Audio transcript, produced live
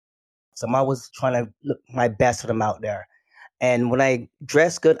So I'm always trying to look my best for them out there. And when I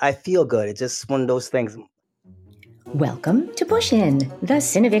dress good, I feel good. It's just one of those things. Welcome to Push In, the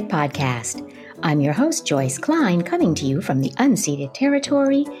Cinevic podcast. I'm your host, Joyce Klein, coming to you from the unceded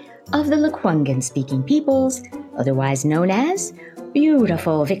territory of the Lekwungen-speaking peoples, otherwise known as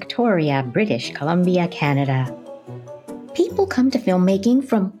beautiful Victoria, British Columbia, Canada. People come to filmmaking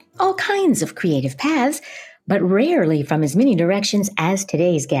from all kinds of creative paths, but rarely from as many directions as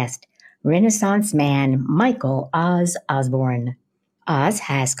today's guest, Renaissance man Michael Oz Osborne. Oz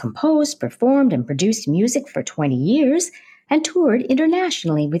has composed, performed, and produced music for 20 years and toured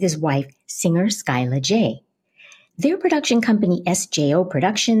internationally with his wife, singer Skyla J. Their production company, SJO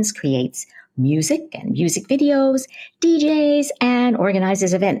Productions, creates music and music videos, DJs, and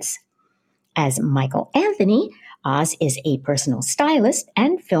organizes events. As Michael Anthony, Oz is a personal stylist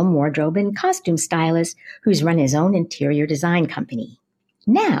and film wardrobe and costume stylist who's run his own interior design company.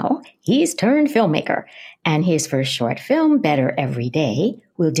 Now, he's turned filmmaker, and his first short film, Better Every Day,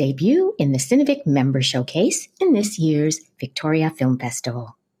 will debut in the Cinevic Member Showcase in this year's Victoria Film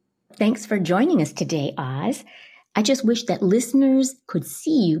Festival. Thanks for joining us today, Oz. I just wish that listeners could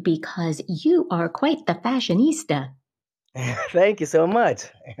see you because you are quite the fashionista. Thank you so much.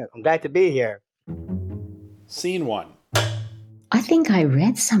 I'm glad to be here. Scene 1. I think I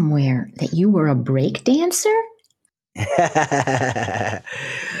read somewhere that you were a break dancer?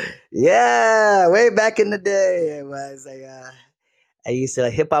 Yeah, way back in the day, it was. I used to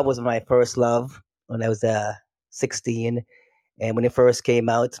hip hop was my first love when I was 16, and when it first came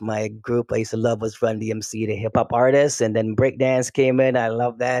out, my group I used to love was Run DMC, the hip hop artists, and then breakdance came in. I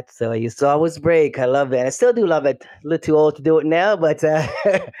love that, so I used to always break. I love it, and I still do love it. A little too old to do it now, but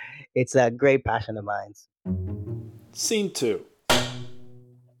it's a great passion of mine. Scene 2.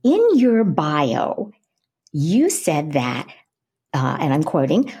 In your bio, you said that, and I'm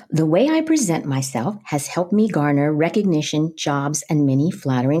quoting, "The way I present myself has helped me garner recognition, jobs, and many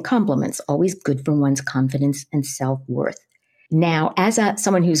flattering compliments. Always good for one's confidence and self-worth." Now, as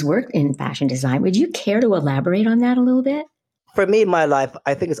someone who's worked in fashion design, would you care to elaborate on that a little bit? For me in my life,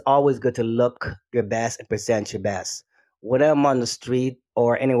 I think it's always good to look your best and present your best. When I'm on the street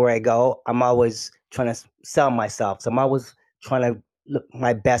or anywhere I go, I'm always trying to sell myself. So I'm always trying to look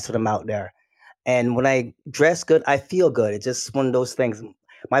my best for them out there. And when I dress good, I feel good. It's just one of those things.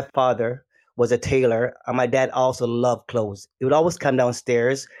 My father was a tailor, and my dad also loved clothes. He would always come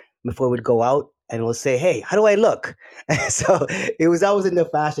downstairs before we'd go out and would say, "Hey, how do I look?" So it was always in the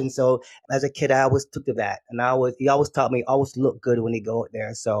fashion. So as a kid, I always took to that, and he always taught me always look good when you go out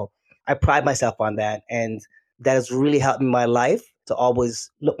there. So I pride myself on that, and that has really helped me in my life to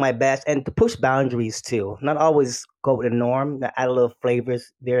always look my best and to push boundaries too. Not always go with the norm, add a little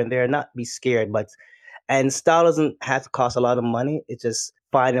flavors there and there, not be scared. But and style doesn't have to cost a lot of money. It's just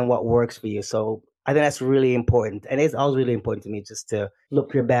finding what works for you. So I think that's really important. And it's always really important to me just to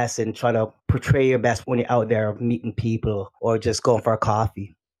look your best and try to portray your best when you're out there meeting people or just going for a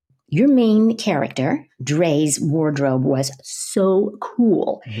coffee. Your main character, Dre's wardrobe was so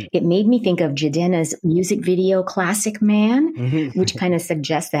cool. Mm-hmm. It made me think of Jidenna's music video Classic Man, mm-hmm. which kind of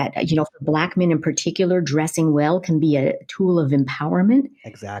suggests that, for Black men in particular, dressing well can be a tool of empowerment.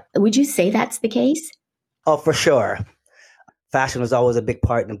 Exactly. Would you say that's the case? Oh, for sure. Fashion was always a big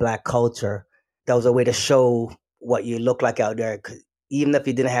part in Black culture. That was a way to show what you look like out there. Even if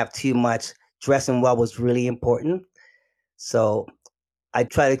you didn't have too much, dressing well was really important. So I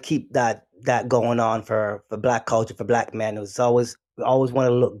try to keep that going on for Black culture, for Black men. It was we always want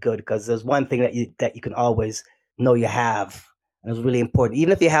to look good because there's one thing that you can always know you have. And it's really important.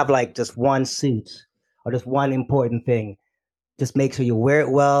 Even if you have like just one suit or just one important thing, just make sure you wear it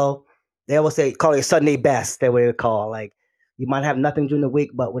well. They always say, call it Sunday best. That's what they call. Like you might have nothing during the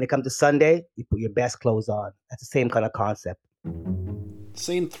week, but when it comes to Sunday, you put your best clothes on. That's the same kind of concept.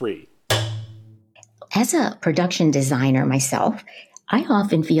 Scene 3. As a production designer myself, I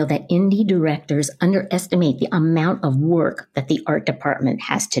often feel that indie directors underestimate the amount of work that the art department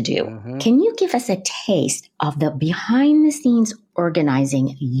has to do. Mm-hmm. Can you give us a taste of the behind-the-scenes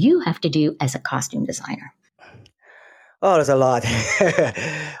organizing you have to do as a costume designer? Oh, there's a lot.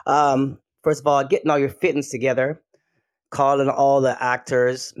 First of all, getting all your fittings together, calling all the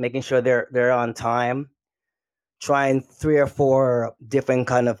actors, making sure they're on time, trying 3 or 4 different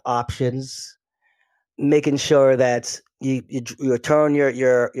kind of options, making sure that you turn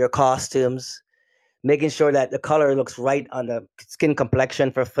your costumes, making sure that the color looks right on the skin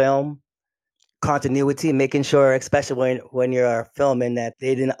complexion for film, continuity, making sure, especially when you're filming, that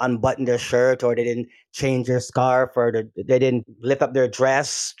they didn't unbutton their shirt or they didn't change their scarf or they didn't lift up their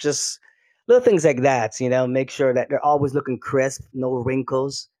dress, just little things like that, make sure that they're always looking crisp, no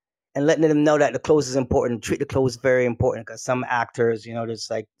wrinkles. and letting them know that the clothes is important. Treat the clothes very important because some actors,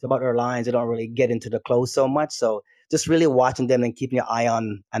 just like it's about their lines, they don't really get into the clothes so much. So just really watching them and keeping your eye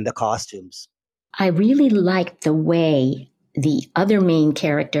on the costumes. I really liked the way the other main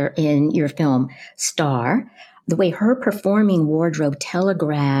character in your film, Star, the way her performing wardrobe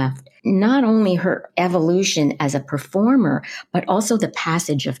telegraphed not only her evolution as a performer, but also the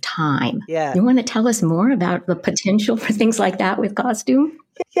passage of time. Yeah. You want to tell us more about the potential for things like that with costume?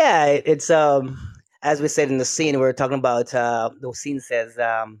 Yeah, it's as we said in the scene, we are talking about the scene says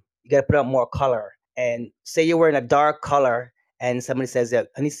you got to put out more color. And say you're wearing a dark color, and somebody says that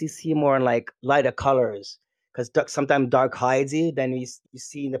I need to see more in like lighter colors because sometimes dark hides you. Then you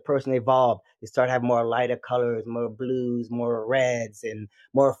see the person evolve. You start having more lighter colors, more blues, more reds, and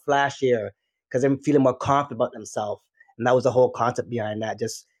more flashier because they're feeling more confident about themselves. And that was the whole concept behind that.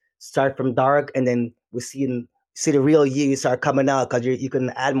 Just start from dark, and then we see the real you start coming out because you can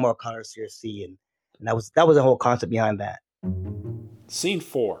add more colors to your scene. And that was the whole concept behind that. Scene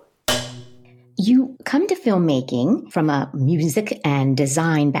 4. You come to filmmaking from a music and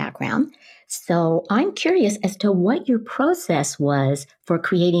design background. So I'm curious as to what your process was for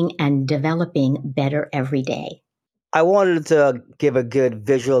creating and developing Better Every Day. I wanted to give a good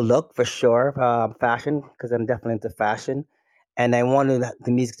visual look for sure, fashion, because I'm definitely into fashion. And I wanted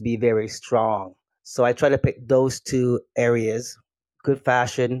the music to be very strong. So I try to pick those two areas, good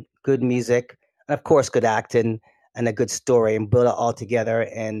fashion, good music, and of course, good acting and a good story, and build it all together.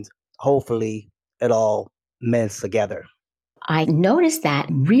 And hopefully it all melds together. I noticed that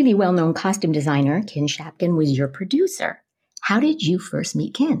really well-known costume designer Ken Shapkin was your producer. How did you first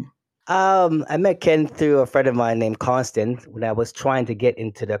meet Ken? I met Ken through a friend of mine named Constant when I was trying to get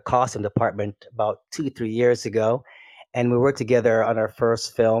into the costume department about 2-3 years ago. And we worked together on our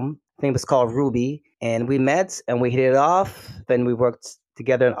first film. I think it was called Ruby. And we met and we hit it off. Then we worked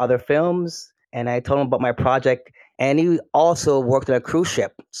together in other films. And I told him about my project. And he also worked on a cruise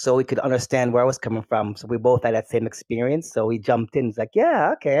ship, so he could understand where I was coming from. So we both had that same experience. So he jumped in. He's like,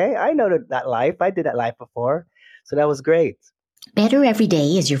 yeah, okay, I know that life. I did that life before. So that was great. Better Every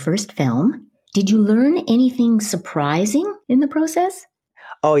Day is your first film. Did you learn anything surprising in the process?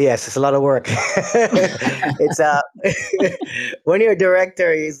 Oh, yes, it's a lot of work. It's when you're a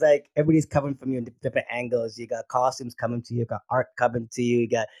director, it's like everybody's coming from you in different angles. You got costumes coming to you, you got art coming to you, you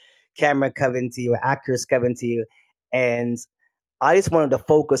got camera coming to you, actors coming to you. And I just wanted to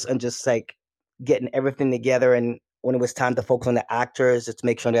focus on just like getting everything together. And when it was time to focus on the actors, just to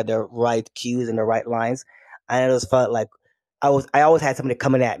make sure they had the right cues and the right lines, I just felt like I always had somebody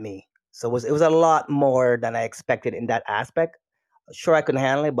coming at me. So it was a lot more than I expected in that aspect. Sure, I couldn't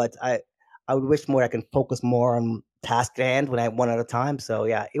handle it, but I would wish more I can focus more on task at hand when I one at a time. So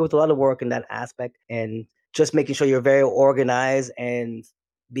yeah, it was a lot of work in that aspect, and just making sure you're very organized and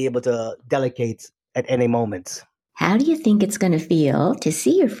be able to delegate at any moment. How do you think it's going to feel to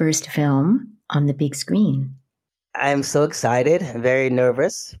see your first film on the big screen? I'm so excited, very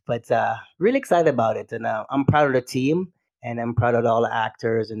nervous, but really excited about it. And I'm proud of the team, and I'm proud of all the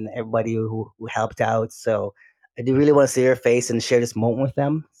actors and everybody who helped out. So I do really want to see their face and share this moment with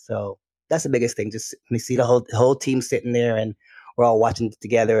them. So that's the biggest thing. Just to see the whole team sitting there, and we're all watching it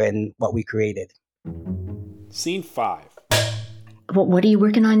together and what we created. Scene 5. What are you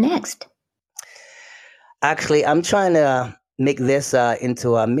working on next? Actually, I'm trying to make this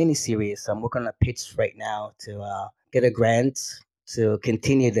into a mini series. I'm working on a pitch right now to get a grant to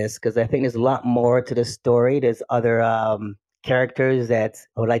continue this because I think there's a lot more to the story. There's other characters that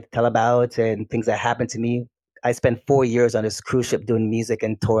I would like to tell about and things that happened to me. I spent 4 years on this cruise ship doing music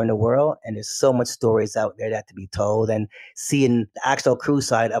and touring the world, and there's so much stories out there that to be told. And seeing the actual cruise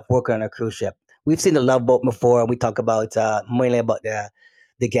side of working on a cruise ship, we've seen the Love Boat before, and we talk about mainly about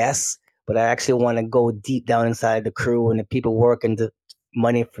the guests. But I actually want to go deep down inside the crew and the people working to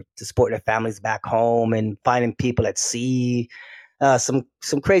money to support their families back home and finding people at sea. Some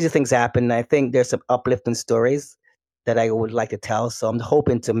crazy things happen. I think there's some uplifting stories that I would like to tell. So I'm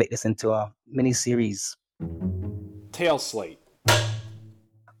hoping to make this into a mini series. Tail Slate.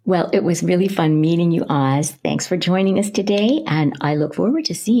 Well, it was really fun meeting you, Oz. Thanks for joining us today, and I look forward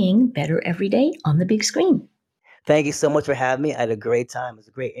to seeing Better Every Day on the big screen. Thank you so much for having me. I had a great time. It was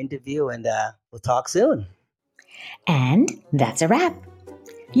a great interview, and we'll talk soon. And that's a wrap.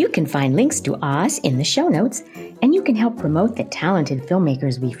 You can find links to Oz in the show notes, and you can help promote the talented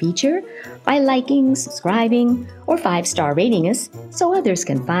filmmakers we feature by liking, subscribing, or 5-star rating us so others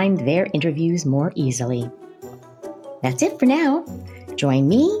can find their interviews more easily. That's it for now. Join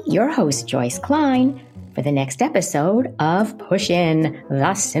me, your host, Joyce Klein, for the next episode of Push In,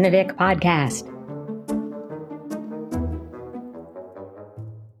 the Cinevic podcast.